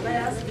get my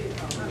last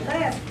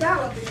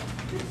dollar bill.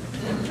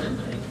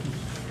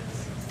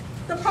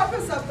 The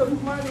purpose of the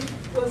money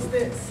was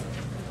this.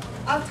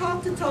 I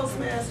talked to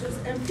Toastmasters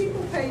and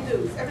people pay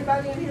dues.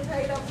 Everybody in here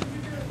paid up for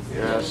your dues?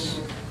 Yes.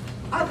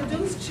 Are the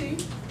dues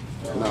cheap?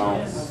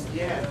 No.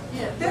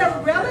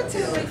 They're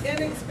relatively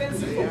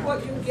inexpensive for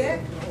what you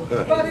get,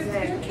 but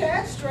if you're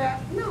cash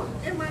strapped, no,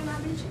 it might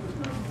not be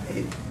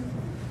cheap.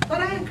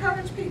 But I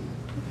encourage people,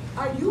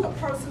 are you a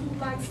person who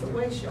likes to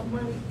waste your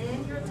money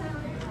and your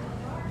time?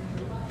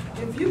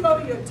 If you go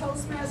to your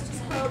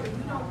Toastmasters club and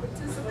you don't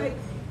participate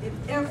in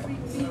every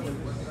meeting,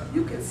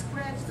 you can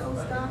scratch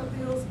those dollar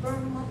bills,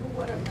 burn them up or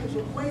whatever, because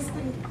you're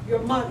wasting your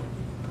money.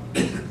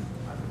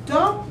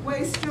 Don't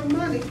waste your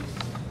money.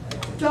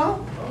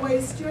 Don't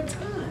waste your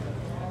time.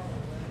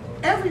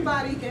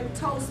 Everybody in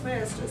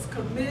Toastmasters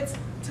commits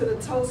to the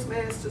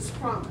Toastmasters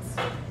promise.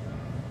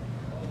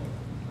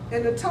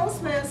 And the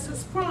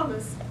Toastmasters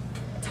promise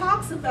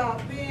talks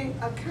about being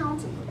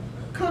accountable,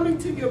 coming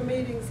to your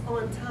meetings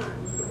on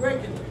time,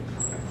 regularly,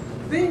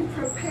 being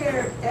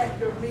prepared at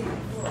your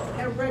meetings,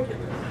 and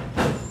regularly.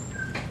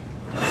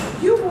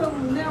 You will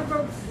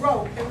never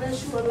grow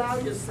unless you allow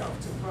yourself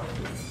to grow.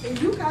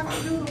 And you have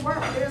to do the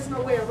work. There's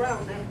no way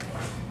around that.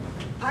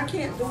 I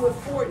can't do it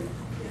for you.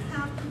 You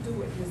have to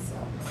do it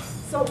yourself.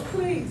 So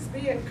please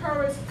be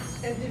encouraged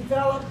and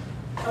develop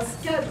a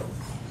schedule.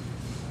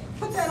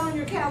 Put that on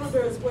your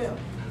calendar as well.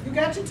 You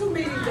got your 2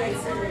 meeting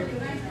dates in there.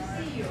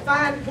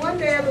 Find one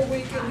day of the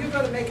week and you're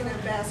going to make an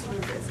ambassador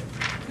visit.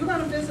 You're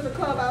going to visit a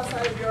club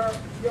outside of your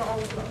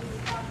own club.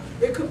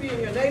 It could be in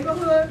your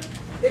neighborhood.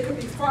 It could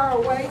be far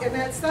away. And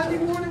that Sunday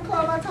morning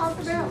club I talked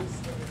about,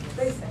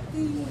 they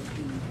feed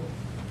people.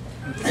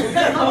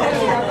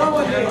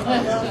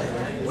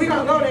 We're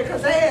going to go there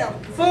because they have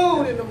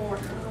food in the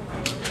morning.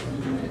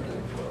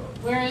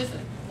 Where is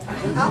it?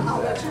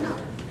 I'll let you know.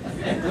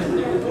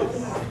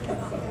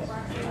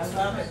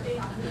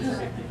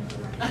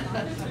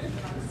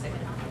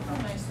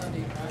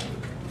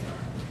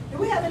 Do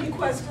we have any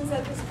questions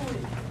at this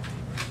point?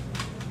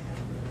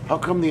 How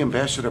come the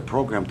ambassador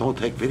program don't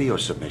take video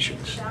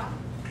submissions?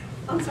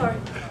 I'm sorry.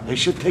 They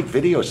should take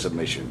video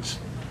submissions.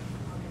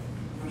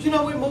 You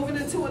know, we're moving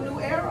into a new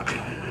era.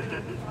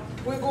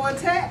 We're going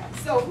tech,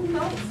 so who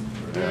knows?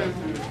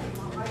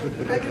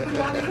 Maybe we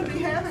won't even be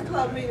having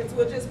club meetings.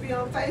 We'll just be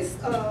on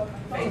FaceTime.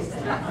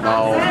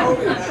 No.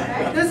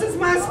 This is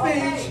my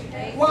speech.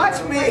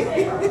 Watch me.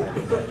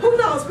 Who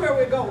knows where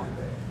we're going?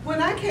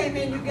 When I came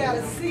in, you got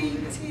a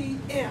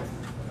CTM,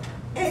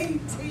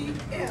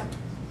 ATM.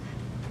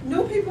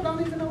 New people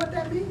don't even know what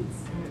that means.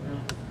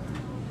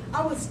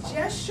 I was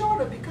just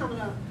short of becoming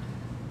a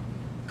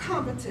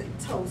competent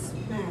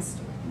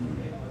Toastmaster.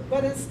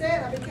 But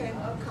instead, I became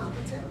a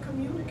competent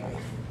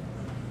communicator.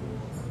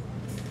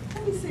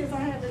 Let me see if I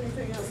have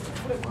anything else to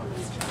flip on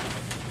this chart.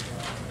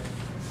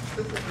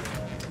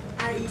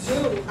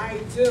 I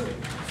do.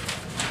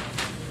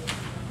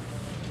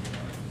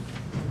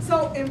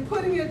 So in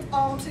putting it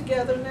all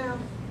together now,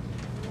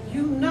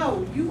 you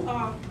know you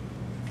are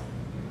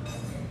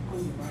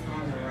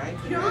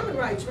you're on the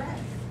right track.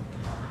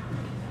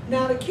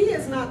 Now the key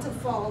is not to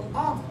fall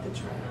off the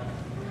track.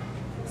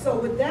 So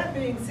with that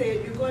being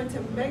said, you're going to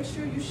make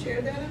sure you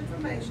share that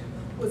information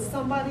with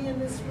somebody in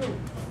this room.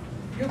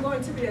 You're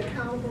going to be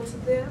accountable to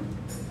them.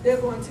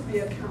 They're going to be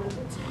accountable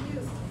to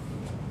you.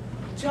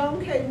 John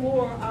K.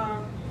 Moore,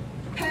 our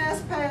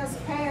past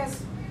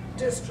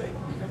district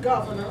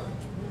governor,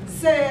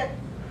 said,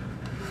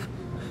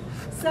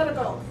 set a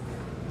goal.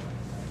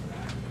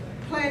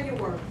 Plan your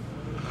work.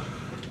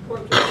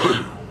 Work your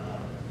work.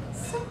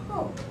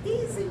 Simple,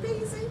 easy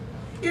peasy.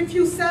 If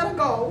you set a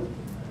goal,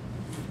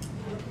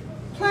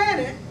 plan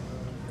it,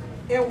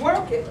 and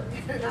work it,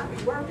 and I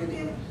be working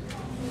it,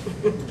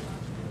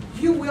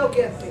 you will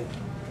get there.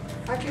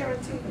 I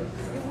guarantee you,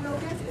 you will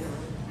get it.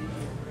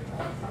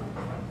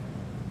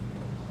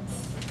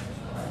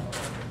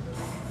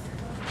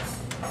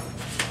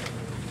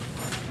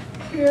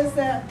 Here's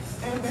that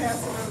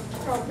ambassador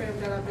program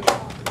that I've been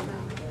talking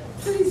about.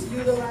 Please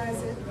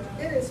utilize it.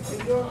 It is for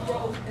your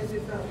growth and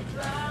development.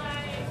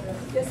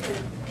 Yes,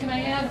 ma'am. Can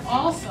I add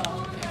also,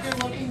 if you're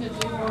looking to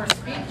do more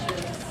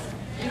speeches,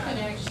 you can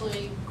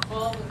actually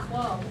call the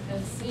club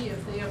and see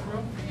if they have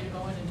room for you to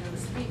go in and do a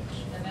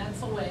speech. And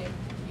that's a way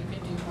you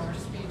can do more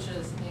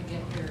speeches and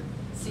get your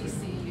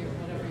CC or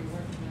whatever you're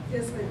working on.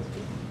 Yes, ma'am.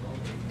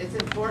 It's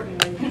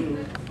important when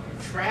you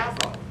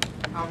travel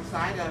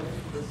outside of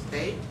the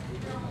state,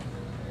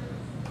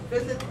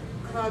 visit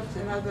clubs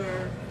in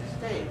other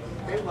states.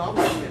 They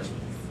welcome you.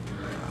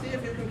 See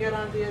if you can get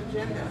on the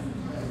agenda.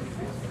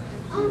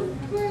 I'm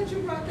glad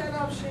you brought that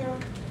up,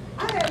 Sharon.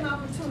 I had an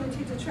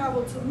opportunity to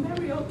travel to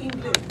Mario,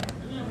 England.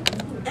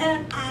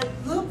 And I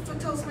looked for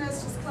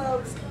Toastmasters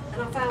clubs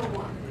and I found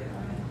one.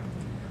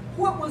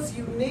 What was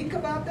unique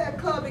about that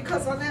club?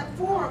 Because on that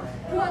forum,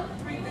 what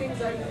three things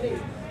are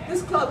unique?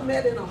 This club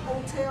met in a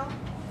hotel,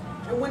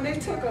 and when they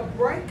took a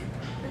break,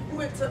 they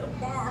went to the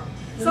bar.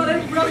 So they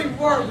really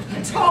were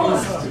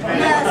Toastmasters.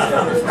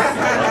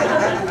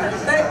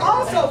 They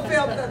also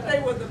felt that they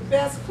were the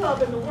best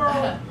club in the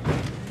world.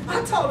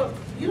 I told them,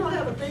 you don't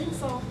have a theme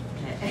song.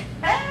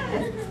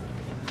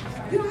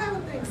 You don't have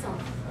a theme song.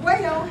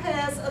 Wayo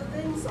has a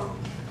theme song.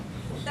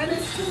 And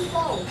it's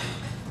twofold.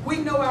 We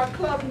know our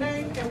club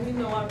name and we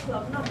know our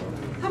club number.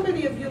 How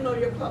many of you know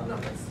your club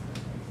numbers?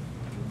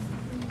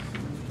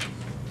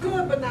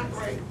 Good, but not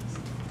great.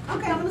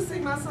 Okay, I'm going to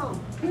sing my song.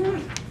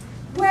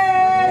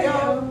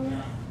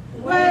 Wayo,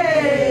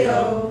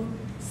 wayo,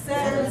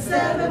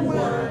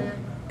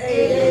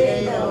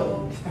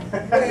 771-880.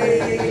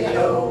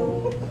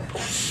 Wayo.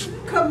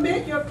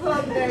 Commit your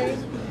club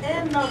name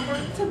and number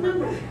to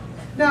memory.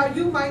 Now,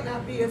 you might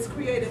not be as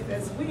creative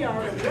as we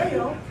are in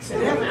Wayo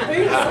and have a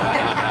theme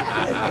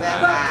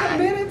song, but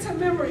commit it to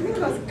memory,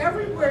 because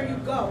everywhere you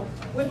go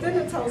within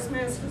the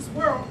Toastmasters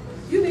world,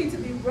 you need to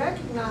be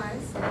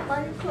recognized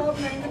by your club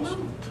name and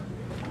number.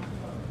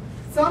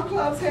 Some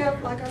clubs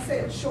have, like I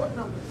said, short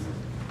numbers.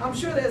 I'm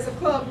sure there's a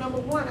club number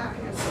 1 out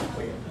here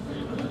somewhere.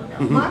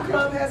 My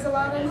club has a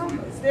lot of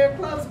numbers. There are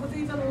clubs with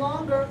even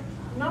longer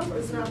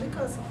numbers now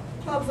because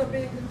clubs are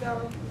being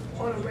developed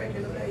on a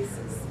regular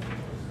basis.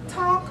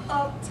 Talk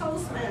of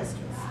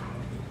Toastmasters.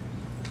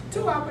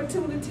 2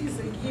 opportunities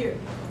a year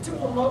to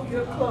promote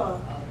your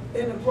club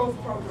in a growth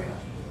program.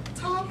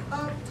 Talk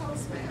of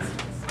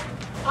Toastmasters.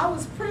 I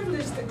was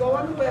privileged to go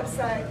on the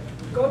website,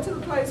 go to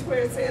the place where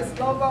it says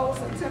logos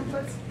and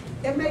templates,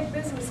 and make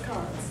business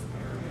cards.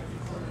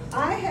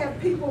 I have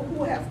people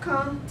who have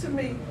come to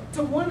me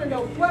to want to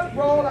know what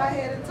role I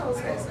had in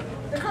Toastmasters.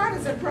 The card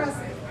is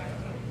impressive.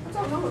 I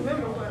don't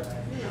remember what,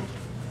 you know.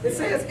 It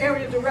says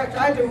area director.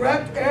 I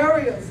direct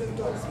areas in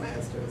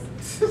Toastmasters.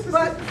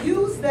 But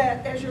use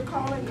that as your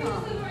calling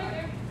card.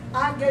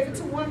 I gave it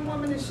to one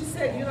woman and she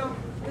said, you know,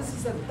 this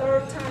is the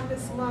 3rd time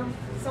this month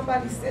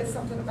somebody said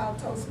something about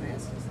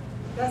Toastmasters.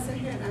 That's a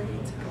hint I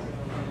need to go.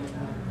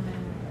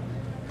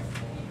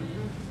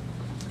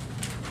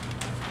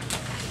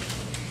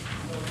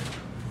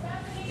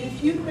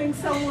 If you think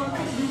someone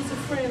could use a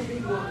friend, be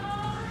one.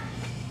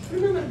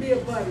 Remember to be a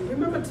buddy.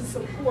 Remember to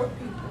support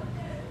people.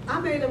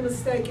 I made a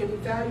mistake in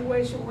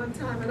evaluation one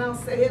time, and I'll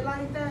say it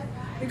like that,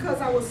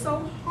 because I was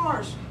so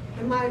harsh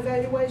in my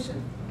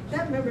evaluation.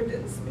 That member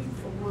didn't speak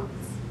for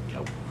once.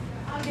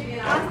 I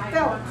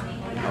felt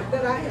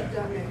that I had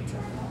done that to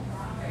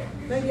her.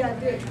 Maybe I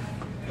did,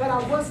 but I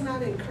was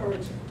not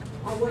encouraging.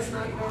 I was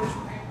not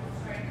nurturing.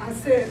 I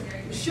said,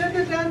 you shouldn't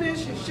have done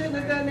this, you shouldn't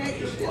have done that,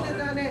 you shouldn't have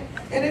done that.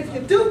 And if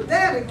you do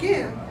that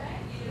again,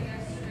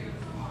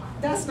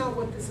 that's not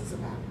what this is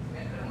about.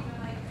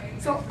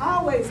 So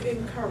always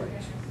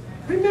encourage.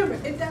 Remember,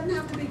 it doesn't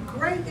have to be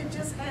great, it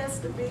just has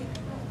to be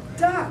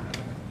done.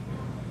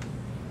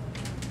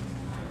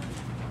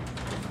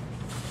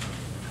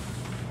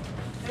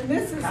 And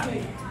this is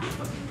me.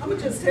 I'm going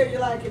to just tell you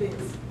like it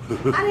is.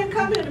 I didn't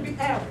come here to be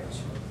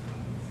average.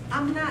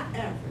 I'm not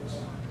average.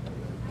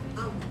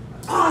 I'm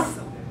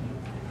awesome.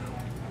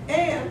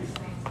 And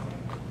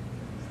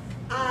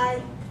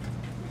I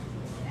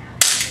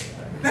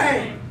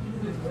bang.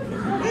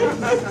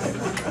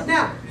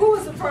 Now, who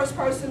was the first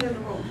person in the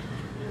room?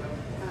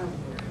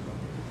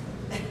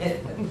 I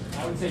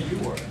would say you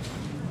were. Okay,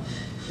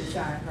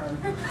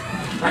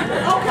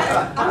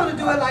 I'm going to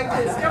do it like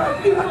this. There were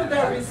people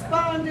that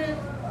responded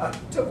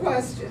to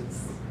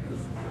questions.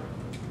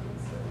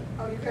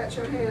 Oh, you got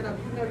your hand up.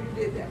 You know you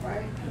did that,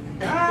 right?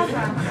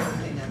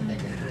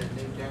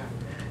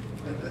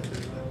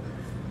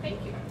 Thank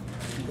you.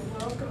 You're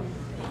welcome.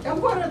 And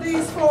what are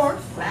these for?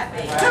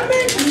 Clapping. To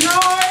make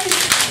noise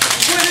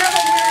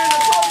whenever we're in a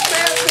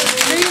Toastmasters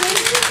meeting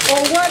or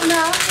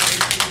whatnot.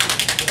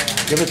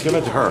 Give it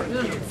to her.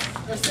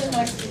 Or sit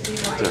next to you.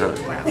 To her.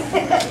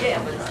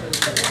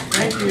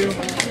 Thank you.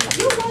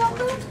 You're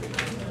welcome.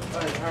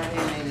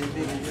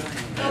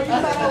 Oh, you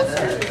thought I was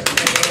serious.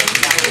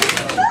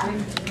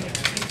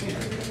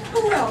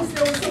 Who else?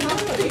 There was some other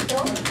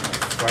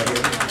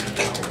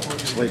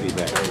definitely be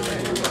back.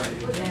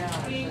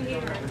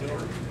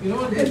 You know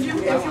what? If you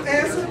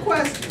answer the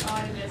question.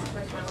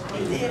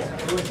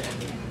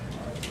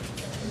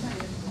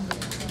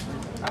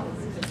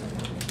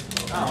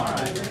 Oh, all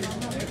right.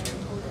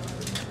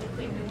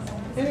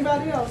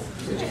 Anybody else?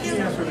 Did you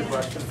answer the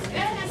question?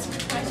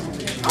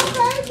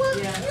 Okay, well,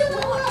 you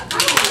know what? I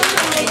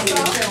don't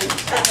know.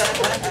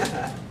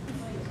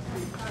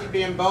 She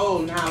being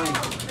bold now.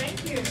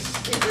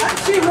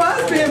 She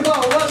was being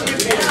bold,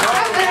 wasn't she? I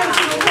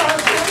answered the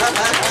question.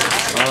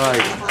 All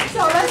right. So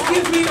let's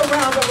give me a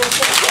round of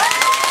applause.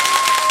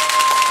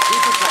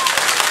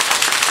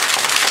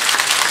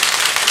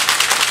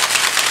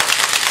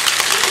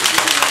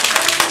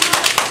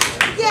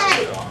 Yay!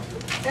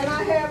 And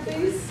I have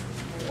these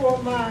for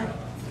my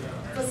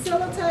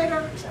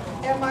facilitator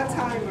and my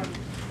timer.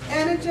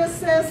 And it just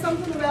says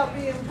something about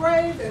being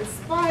brave,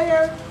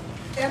 inspired,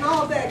 and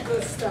all that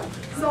good stuff.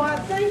 So I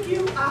thank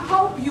you. I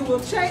hope you will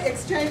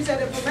exchange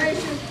that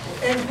information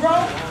and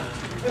grow.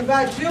 And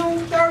by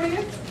June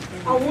 30th,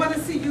 I want to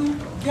see you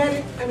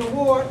getting an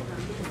award,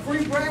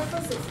 free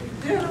breakfast, or free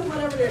dinner,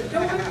 whatever they're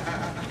doing.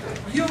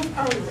 You've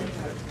earned it.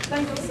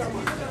 Thank you so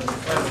much.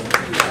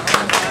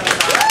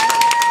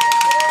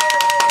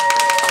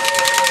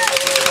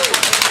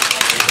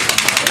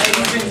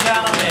 Ladies and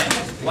gentlemen,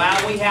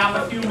 while we have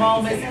a few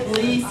moments,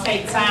 please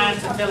take time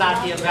to fill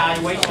out the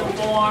evaluation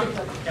form.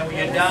 And when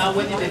you're done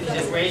with it, if you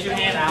just raise your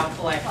hand, I'll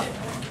collect it.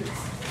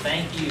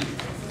 Thank you.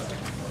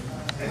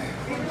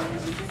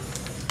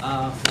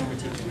 Former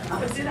teacher.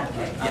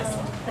 Yes.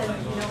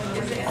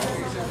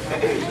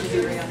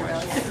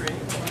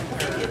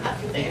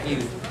 Thank you.